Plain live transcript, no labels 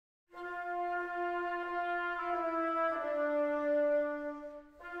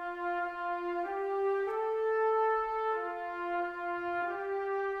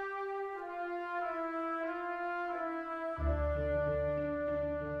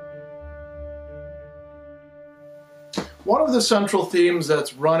One of the central themes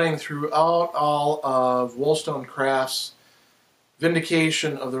that's running throughout all of Wollstonecraft's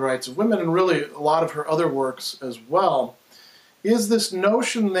Vindication of the Rights of Women, and really a lot of her other works as well, is this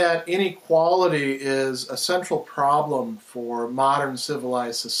notion that inequality is a central problem for modern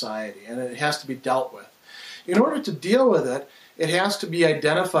civilized society, and it has to be dealt with. In order to deal with it, it has to be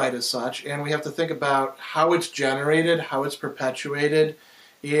identified as such, and we have to think about how it's generated, how it's perpetuated,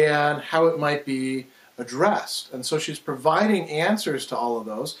 and how it might be addressed. And so she's providing answers to all of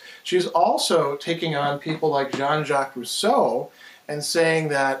those. She's also taking on people like Jean-Jacques Rousseau and saying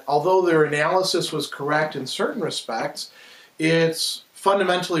that although their analysis was correct in certain respects, it's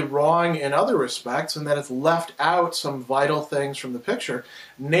fundamentally wrong in other respects, and that it's left out some vital things from the picture,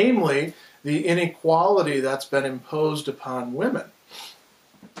 namely the inequality that's been imposed upon women.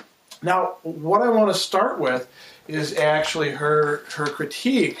 Now, what I want to start with is actually her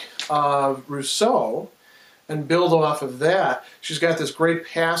critique of Rousseau and build off of that. She's got this great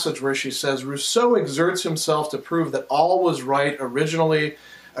passage where she says, Rousseau exerts himself to prove that all was right originally,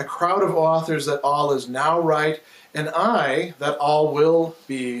 a crowd of authors that all is now right, and I, that all will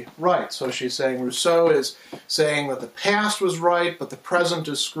be right. So she's saying Rousseau is saying that the past was right, but the present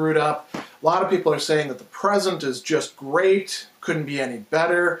is screwed up. A lot of people are saying that the present is just great, couldn't be any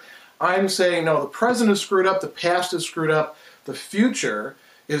better. I'm saying, no, the present is screwed up, the past is screwed up, the future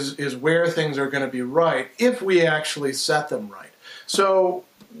is where things are going to be right if we actually set them right. So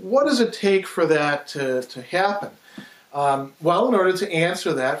what does it take for that to happen? Well, in order to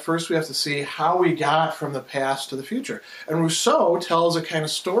answer that, first we have to see how we got from the past to the future. And Rousseau tells a kind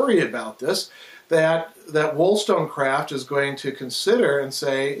of story about this that Wollstonecraft is going to consider and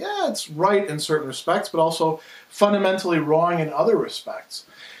say, yeah, it's right in certain respects, but also fundamentally wrong in other respects.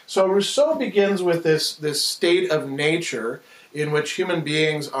 So Rousseau begins with this state of nature in which human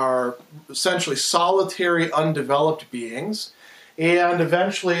beings are essentially solitary, undeveloped beings, and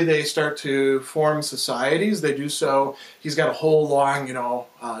eventually they start to form societies. They do so. He's got a whole long,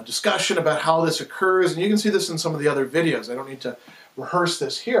 discussion about how this occurs, and you can see this in some of the other videos. I don't need to rehearse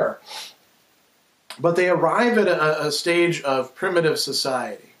this here. But they arrive at a stage of primitive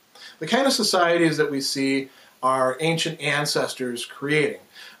society. The kind of societies that we see our ancient ancestors creating.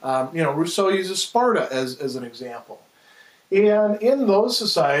 Rousseau uses Sparta as an example. And in those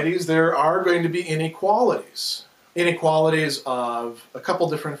societies, there are going to be inequalities. Inequalities of a couple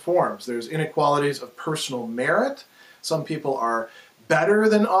different forms. There's inequalities of personal merit. Some people are better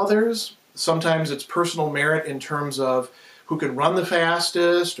than others. Sometimes it's personal merit in terms of who can run the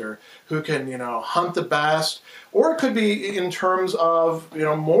fastest or who can, hunt the best. Or it could be in terms of,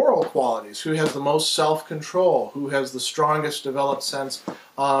 moral qualities. Who has the most self-control? Who has the strongest developed sense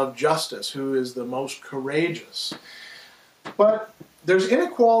of justice? Who is the most courageous? But there's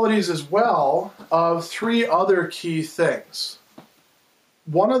inequalities as well of three other key things.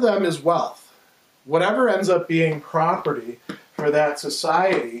 One of them is wealth. Whatever ends up being property for that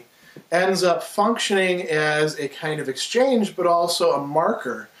society ends up functioning as a kind of exchange, but also a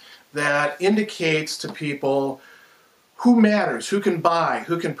marker that indicates to people who matters, who can buy,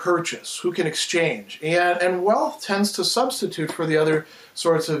 who can purchase, who can exchange. And wealth tends to substitute for the other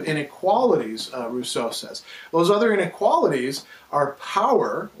sorts of inequalities, Rousseau says. Those other inequalities are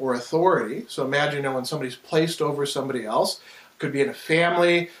power or authority. So imagine when somebody's placed over somebody else. It could be in a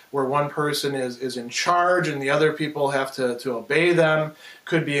family where one person is in charge and the other people have to obey them.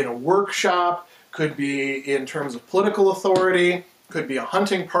 Could be in a workshop. Could be in terms of political authority. Could be a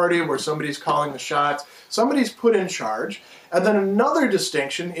hunting party where somebody's calling the shots. Somebody's put in charge. And then another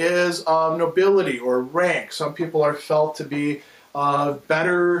distinction is nobility or rank. Some people are felt to be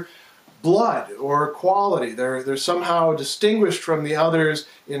better blood or quality. They're somehow distinguished from the others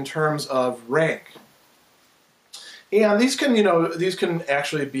in terms of rank. And these can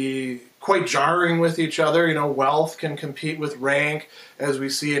actually be quite jarring with each other. Wealth can compete with rank, as we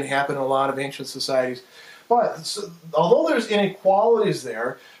see and happen in a lot of ancient societies. But although there's inequalities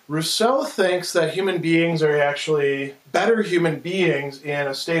there, Rousseau thinks that human beings are actually better human beings in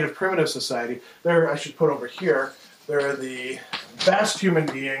a state of primitive society. I should put over here, they're the best human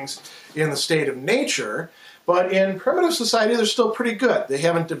beings in the state of nature, but in primitive society they're still pretty good. They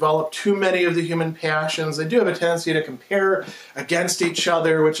haven't developed too many of the human passions. They do have a tendency to compare against each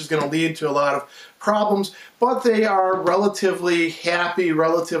other, which is going to lead to a lot of problems, but they are relatively happy,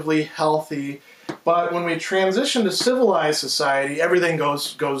 relatively healthy. But when we transition to civilized society, everything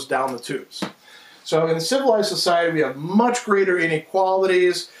goes down the tubes. So in civilized society, we have much greater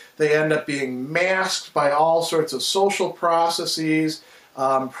inequalities. They end up being masked by all sorts of social processes.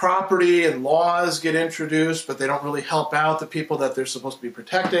 property and laws get introduced, but they don't really help out the people that they're supposed to be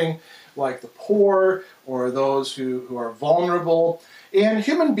protecting, like the poor or those who are vulnerable. And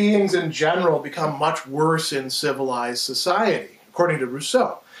human beings in general become much worse in civilized society, according to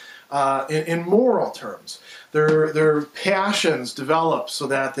Rousseau, in moral terms. Their passions develop so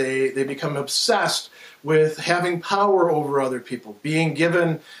that they become obsessed with having power over other people, being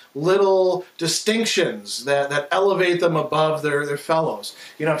given little distinctions that elevate them above their fellows.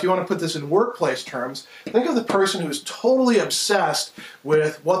 You know, if you want to put this in workplace terms, think of the person who's totally obsessed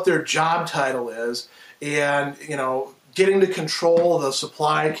with what their job title is and, you know, getting to control the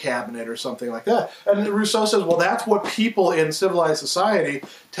supply cabinet or something like that. And Rousseau says, well, that's what people in civilized society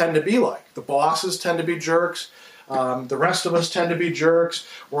tend to be like. The bosses tend to be jerks. The rest of us tend to be jerks.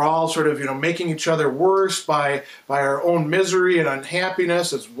 We're all sort of, you know, making each other worse by our own misery and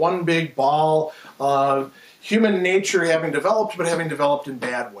unhappiness. It's one big ball of human nature having developed, but having developed in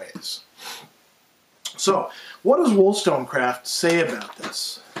bad ways. So, what does Wollstonecraft say about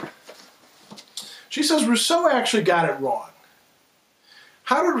this? She says Rousseau actually got it wrong.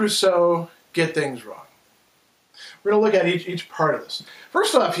 How did Rousseau get things wrong? We're going to look at each part of this.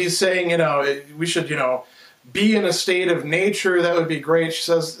 First off, he's saying, you know, we should, you know, be in a state of nature. That would be great. She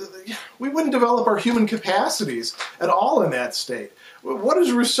says we wouldn't develop our human capacities at all in that state. What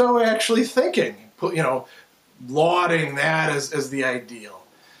is Rousseau actually thinking? You know, lauding that as the ideal.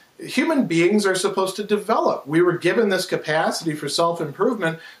 Human beings are supposed to develop. We were given this capacity for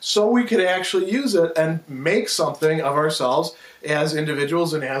self-improvement so we could actually use it and make something of ourselves as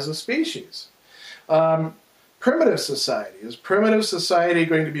individuals and as a species. Primitive society. Is primitive society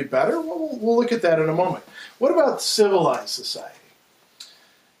going to be better? Well, we'll look at that in a moment. What about civilized society?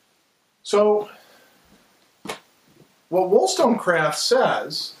 So, what Wollstonecraft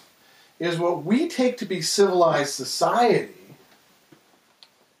says is what we take to be civilized society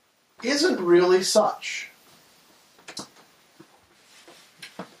isn't really such. It's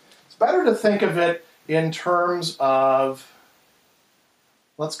better to think of it in terms of,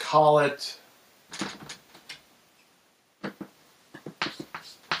 let's call it,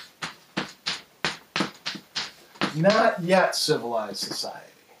 not yet civilized society,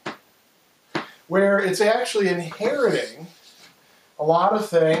 where it's actually inheriting a lot of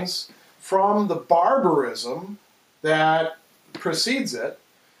things from the barbarism that precedes it.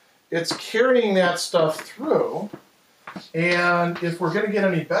 It's carrying that stuff through, and if we're going to get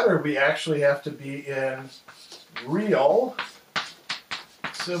any better, we actually have to be in real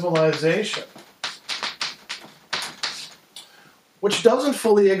civilization, which doesn't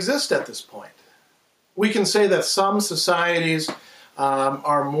fully exist at this point. We can say that some societies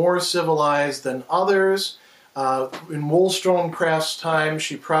are more civilized than others. In Wollstonecraft's time,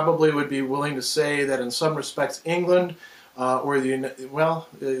 she probably would be willing to say that in some respects England or the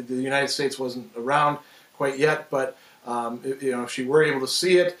United States wasn't around quite yet, but if she were able to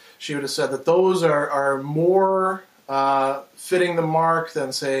see it, she would have said that those are more fitting the mark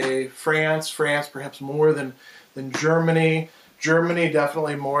than, say, France. France perhaps more than Germany. Germany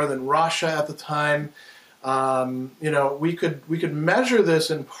definitely more than Russia at the time. We could measure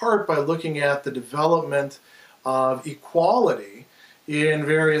this in part by looking at the development of equality in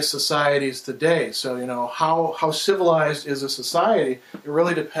various societies today. So, how civilized is a society? It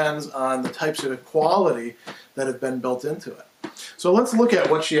really depends on the types of equality that have been built into it. So let's look at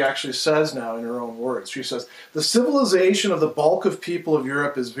what she actually says now in her own words. She says, "The civilization of the bulk of people of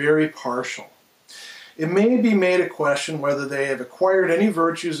Europe is very partial. It may be made a question whether they have acquired any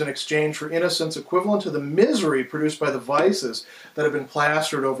virtues in exchange for innocence equivalent to the misery produced by the vices that have been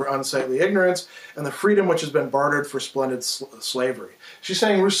plastered over unsightly ignorance and the freedom which has been bartered for splendid slavery." She's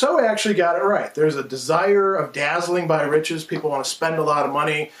saying Rousseau actually got it right. There's a desire of dazzling by riches. People want to spend a lot of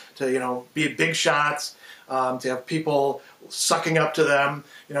money to, be big shots, to have people sucking up to them.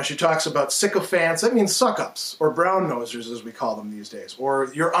 She talks about sycophants. That means suck-ups, or brown-nosers as we call them these days,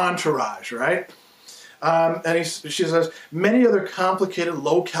 or your entourage, right? She says, "Many other complicated,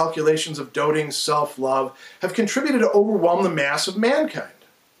 low calculations of doting self-love have contributed to overwhelm the mass of mankind.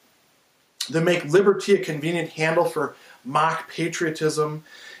 They make liberty a convenient handle for mock patriotism."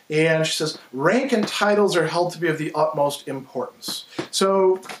 And she says, "Rank and titles are held to be of the utmost importance."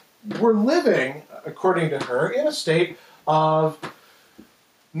 So we're living, according to her, in a state of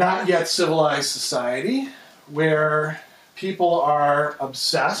not yet civilized society where people are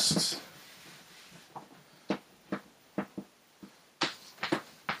obsessed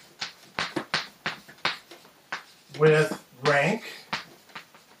with rank,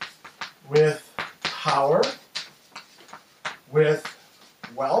 with power, with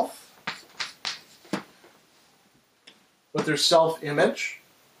wealth. with their self-image.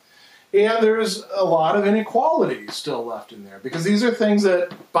 And there's a lot of inequality still left in there, because these are things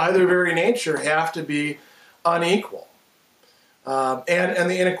that, by their very nature, have to be unequal. And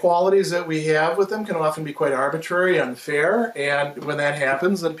the inequalities that we have with them can often be quite arbitrary, unfair, and when that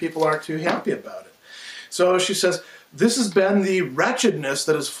happens, then people aren't too happy about it. So she says, this has been the wretchedness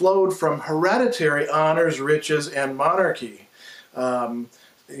that has flowed from hereditary honors, riches, and monarchy.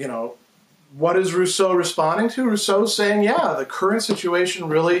 What is Rousseau responding to? Rousseau's saying, yeah, the current situation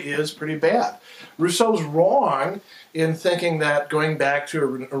really is pretty bad. Rousseau's wrong in thinking that going back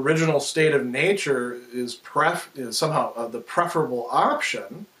to an original state of nature is somehow the preferable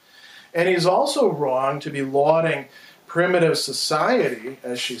option. And he's also wrong to be lauding primitive society,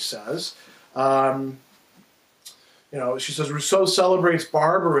 as she says. She says, Rousseau celebrates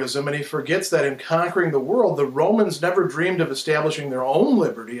barbarism, and he forgets that in conquering the world, the Romans never dreamed of establishing their own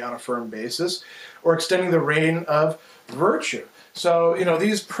liberty on a firm basis or extending the reign of virtue. So,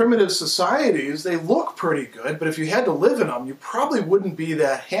 these primitive societies, they look pretty good, but if you had to live in them, you probably wouldn't be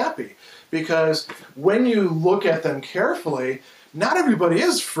that happy, because when you look at them carefully, not everybody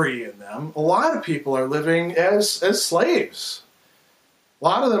is free in them. A lot of people are living as slaves. A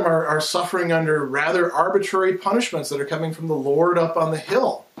lot of them are suffering under rather arbitrary punishments that are coming from the Lord up on the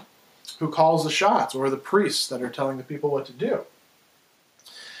hill, who calls the shots, or the priests that are telling the people what to do.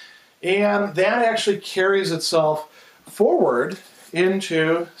 And that actually carries itself forward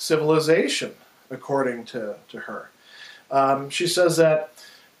into civilization, according to her. She says that,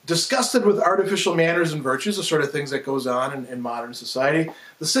 disgusted with artificial manners and virtues, the sort of things that goes on in modern society,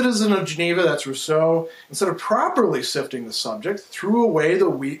 the citizen of Geneva, that's Rousseau, instead of properly sifting the subject, threw away the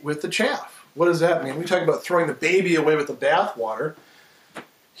wheat with the chaff. What does that mean? We talk about throwing the baby away with the bathwater.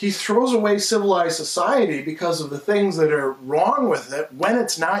 He throws away civilized society because of the things that are wrong with it when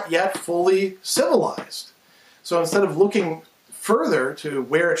it's not yet fully civilized. So instead of looking further to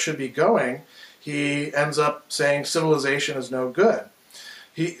where it should be going, he ends up saying civilization is no good.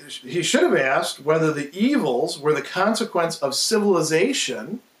 He should have asked whether the evils were the consequence of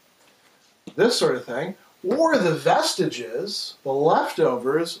civilization, this sort of thing, or the vestiges, the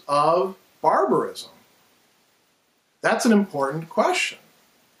leftovers of barbarism. That's an important question.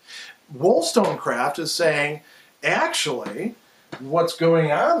 Wollstonecraft is saying, actually, what's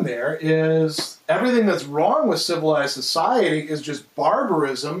going on there is everything that's wrong with civilized society is just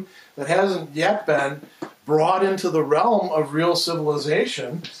barbarism that hasn't yet been brought into the realm of real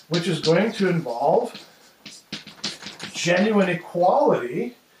civilization, which is going to involve genuine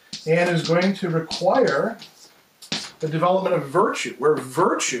equality and is going to require the development of virtue, where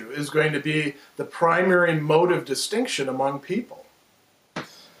virtue is going to be the primary mode of distinction among people.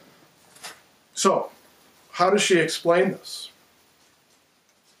 So, how does she explain this?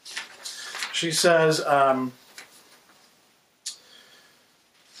 She says, here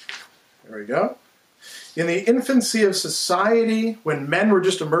we go. In the infancy of society, when men were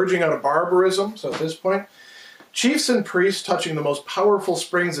just emerging out of barbarism, so at this point, chiefs and priests, touching the most powerful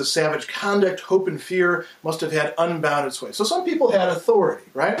springs of savage conduct, hope, and fear, must have had unbounded sway. So some people had authority,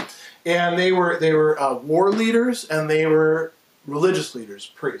 right? And they were war leaders, and they were religious leaders,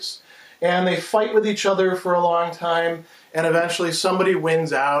 priests. And they fight with each other for a long time, and eventually somebody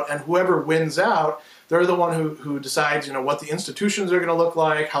wins out, and whoever wins out, they're the one who decides, what the institutions are going to look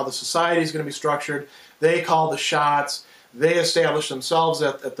like, how the society is going to be structured. They call the shots. They establish themselves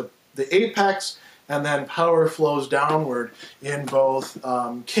at the apex, and then power flows downward in both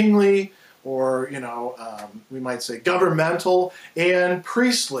kingly, or we might say governmental, and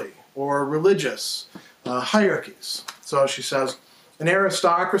priestly or religious hierarchies. So she says, an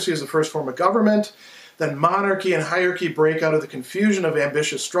aristocracy is the first form of government. Then monarchy and hierarchy break out of the confusion of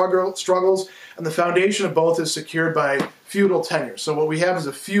ambitious struggles, and the foundation of both is secured by feudal tenure. So what we have is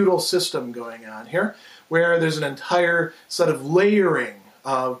a feudal system going on here, where there's an entire set of layering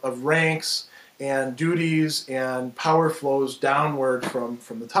of ranks and duties, and power flows downward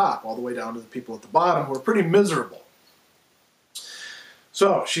from the top, all the way down to the people at the bottom, who are pretty miserable.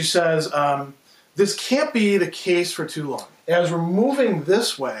 So she says, this can't be the case for too long. As we're moving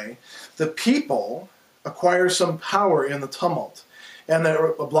this way, the people acquire some power in the tumult, and that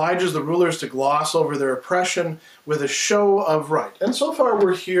obliges the rulers to gloss over their oppression with a show of right. And so far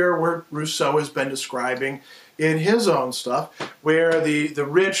we're here where Rousseau has been describing in his own stuff, where the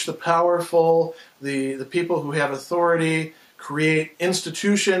rich, the powerful, the people who have authority create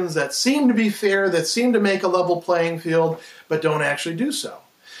institutions that seem to be fair, that seem to make a level playing field, but don't actually do so.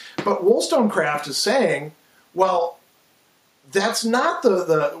 But Wollstonecraft is saying, well, that's not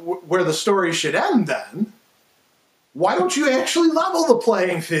where the story should end then. Why don't you actually level the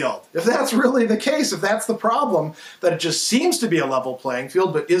playing field? If that's really the case, if that's the problem, that it just seems to be a level playing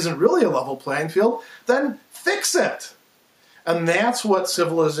field but isn't really a level playing field, then fix it. And that's what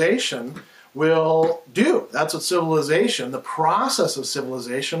civilization will do. That's what civilization, the process of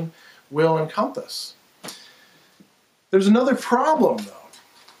civilization, will encompass. There's another problem, though.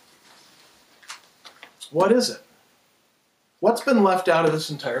 What is it? What's been left out of this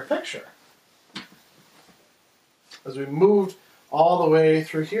entire picture? As we moved all the way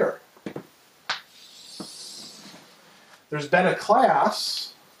through here. There's been a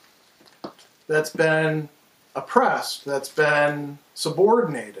class that's been oppressed, that's been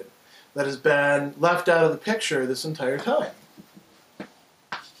subordinated, that has been left out of the picture this entire time.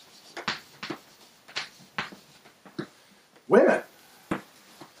 Women.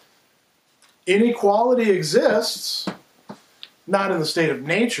 Inequality exists, not in the state of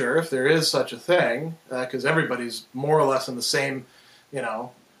nature, if there is such a thing, because everybody's more or less in the same,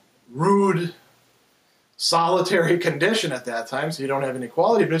 rude, solitary condition at that time, so you don't have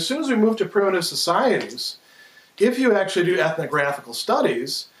inequality. But as soon as we move to primitive societies, if you actually do ethnographical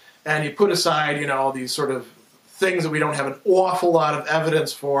studies, and you put aside, these sort of things that we don't have an awful lot of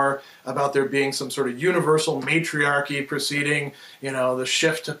evidence for, about there being some sort of universal matriarchy preceding, the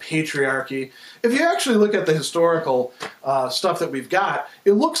shift to patriarchy. If you actually look at the historical stuff that we've got,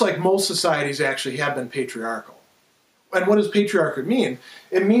 it looks like most societies actually have been patriarchal. And what does patriarchy mean?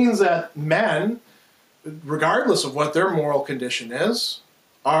 It means that men, regardless of what their moral condition is,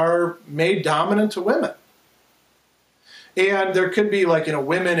 are made dominant to women. And there could be,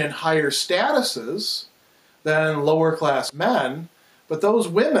 women in higher statuses than lower class men, but those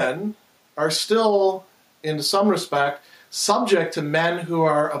women are still, in some respect, subject to men who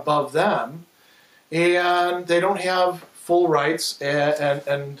are above them, and they don't have full rights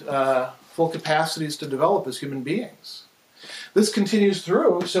and full capacities to develop as human beings. This continues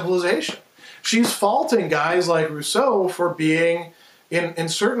through civilization. She's faulting guys like Rousseau for being, in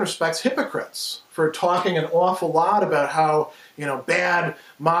certain respects, hypocrites, for talking an awful lot about how bad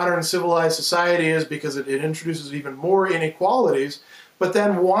modern civilized society is because it introduces even more inequalities, but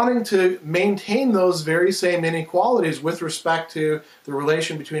then wanting to maintain those very same inequalities with respect to the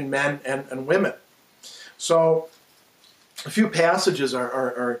relation between men and women. So a few passages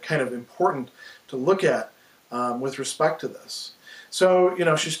are kind of important to look at with respect to this. So,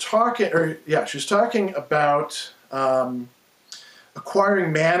 she's talking about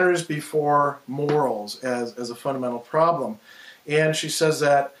acquiring manners before morals as a fundamental problem. And she says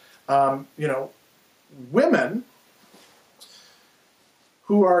that, women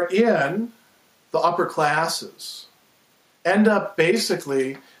who are in the upper classes end up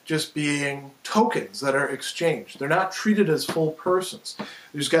basically just being tokens that are exchanged. They're not treated as full persons.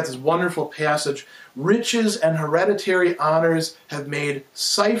 We've got this wonderful passage, riches and hereditary honors have made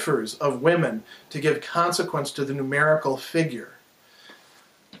ciphers of women to give consequence to the numerical figure.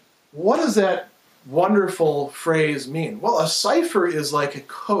 What does that wonderful phrase mean? Well, a cipher is like a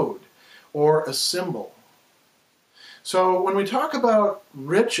code or a symbol. So when we talk about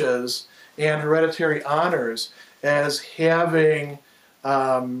riches and hereditary honors as having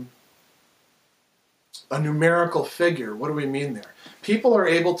a numerical figure, what do we mean there? People are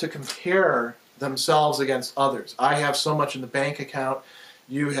able to compare themselves against others. I have so much in the bank account,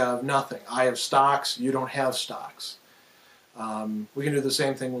 you have nothing. I have stocks, you don't have stocks. We can do the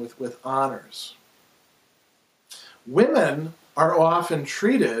same thing with honors. Women are often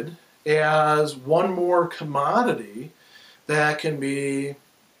treated as one more commodity that can be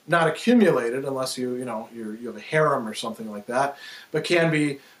not accumulated unless you have a harem or something like that, but can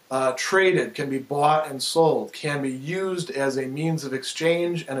be traded, can be bought and sold, can be used as a means of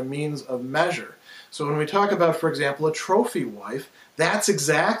exchange and a means of measure. So when we talk about, for example, a trophy wife, that's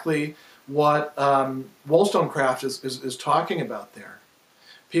exactly what Wollstonecraft is talking about there.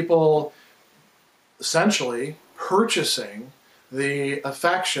 People essentially purchasing the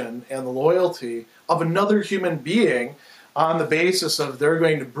affection and the loyalty of another human being on the basis of they're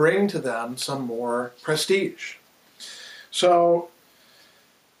going to bring to them some more prestige. So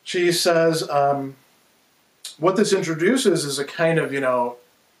she says what this introduces is a kind of,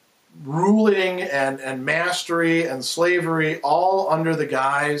 ruling and mastery and slavery all under the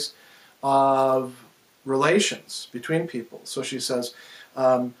guise of relations between people. So she says,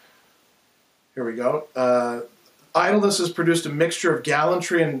 here we go, idleness has produced a mixture of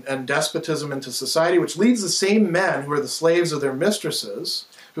gallantry and despotism into society, which leads the same men who are the slaves of their mistresses,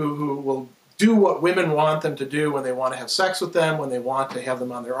 who will do what women want them to do when they want to have sex with them, when they want to have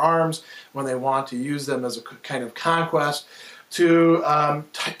them on their arms, when they want to use them as a kind of conquest. to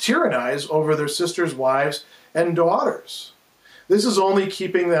tyrannize over their sisters, wives, and daughters. This is only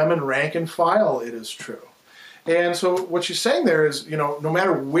keeping them in rank and file, it is true. And so what she's saying there is, no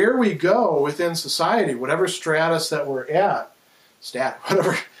matter where we go within society, whatever stratus that we're at,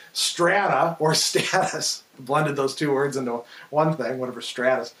 whatever strata or status, blended those two words into one thing, whatever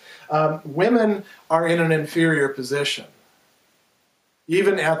stratus, women are in an inferior position,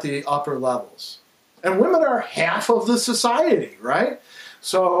 even at the upper levels. And women are half of the society, right?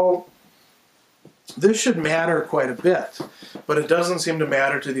 So this should matter quite a bit, but it doesn't seem to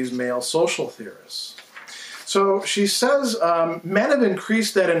matter to these male social theorists. So she says men have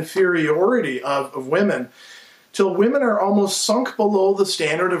increased that inferiority of women till women are almost sunk below the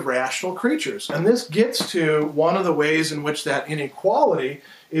standard of rational creatures. And this gets to one of the ways in which that inequality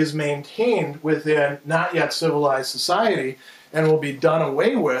is maintained within not yet civilized society and will be done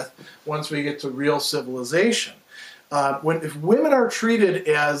away with once we get to real civilization. If women are treated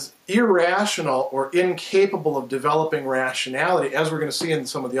as irrational or incapable of developing rationality, as we're going to see in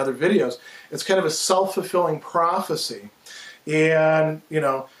some of the other videos, it's kind of a self-fulfilling prophecy. And,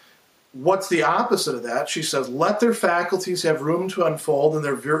 what's the opposite of that? She says, let their faculties have room to unfold and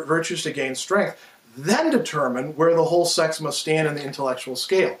their virtues to gain strength, then determine where the whole sex must stand in the intellectual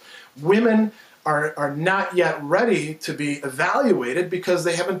scale. Women are not yet ready to be evaluated because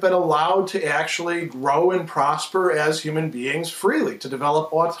they haven't been allowed to actually grow and prosper as human beings freely, to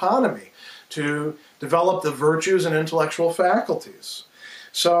develop autonomy, to develop the virtues and intellectual faculties.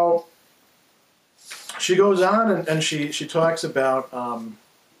 So she goes on and she talks about,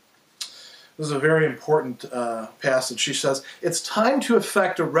 this is a very important passage. She says, it's time to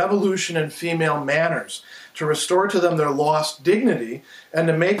effect a revolution in female manners, to restore to them their lost dignity, and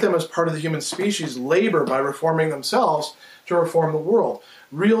to make them as part of the human species labor by reforming themselves to reform the world.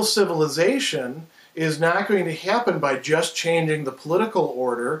 Real civilization is not going to happen by just changing the political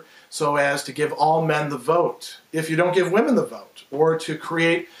order so as to give all men the vote, if you don't give women the vote, or to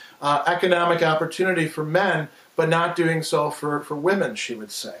create economic opportunity for men, but not doing so for women, she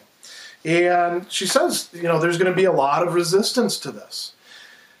would say. And she says, there's going to be a lot of resistance to this.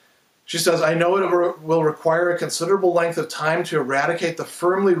 She says, I know it will require a considerable length of time to eradicate the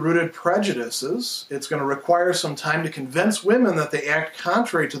firmly rooted prejudices. It's going to require some time to convince women that they act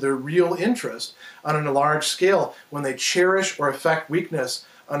contrary to their real interest on a large scale when they cherish or affect weakness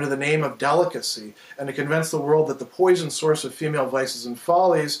under the name of delicacy, and to convince the world that the poison source of female vices and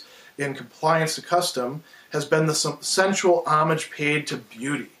follies in compliance to custom has been the sensual homage paid to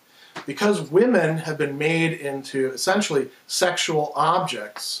beauty. Because women have been made into essentially sexual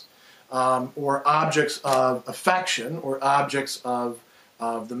objects, or objects of affection, or objects of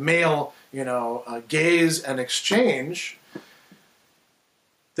the male, gaze and exchange,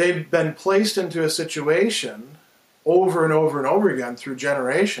 they've been placed into a situation over and over and over again through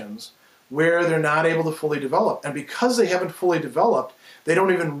generations where they're not able to fully develop. And because they haven't fully developed, they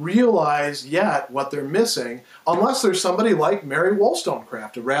don't even realize yet what they're missing, unless there's somebody like Mary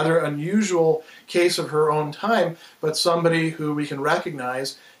Wollstonecraft, a rather unusual case of her own time, but somebody who we can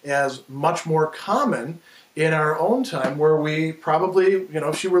recognize as much more common in our own time, where we probably,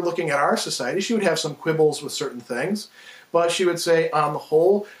 if she were looking at our society, she would have some quibbles with certain things, but she would say, on the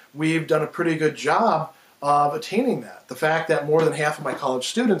whole, we've done a pretty good job of attaining that. The fact that more than half of my college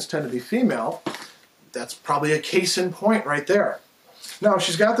students tend to be female, that's probably a case in point right there. Now,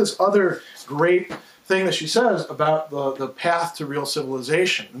 she's got this other great thing that she says about the path to real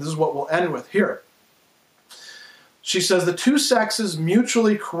civilization, and this is what we'll end with here. She says, the two sexes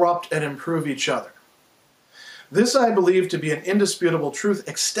mutually corrupt and improve each other. This I believe to be an indisputable truth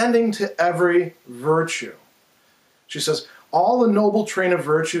extending to every virtue. She says, all the noble train of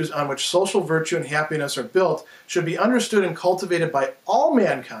virtues on which social virtue and happiness are built should be understood and cultivated by all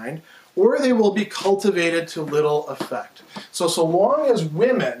mankind, or they will be cultivated to little effect. So long as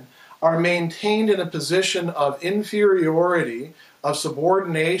women are maintained in a position of inferiority, of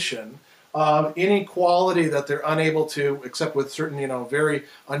subordination, of inequality that they're unable to, except with certain, very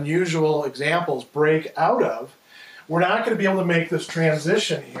unusual examples, break out of, we're not going to be able to make this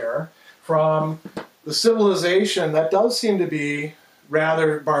transition here from the civilization that does seem to be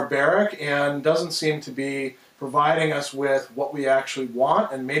rather barbaric and doesn't seem to be providing us with what we actually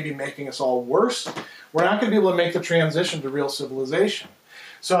want and maybe making us all worse. We're not going to be able to make the transition to real civilization.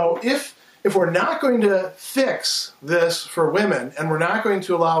 So if we're not going to fix this for women, and we're not going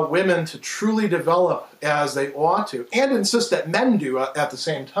to allow women to truly develop as they ought to, and insist that men do at the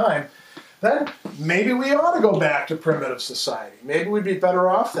same time, then maybe we ought to go back to primitive society. Maybe we'd be better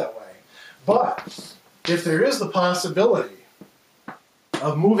off that way. But if there is the possibility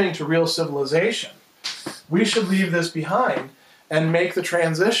of moving to real civilization, we should leave this behind and make the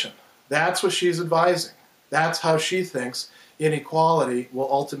transition. That's what she's advising. That's how she thinks inequality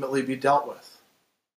will ultimately be dealt with.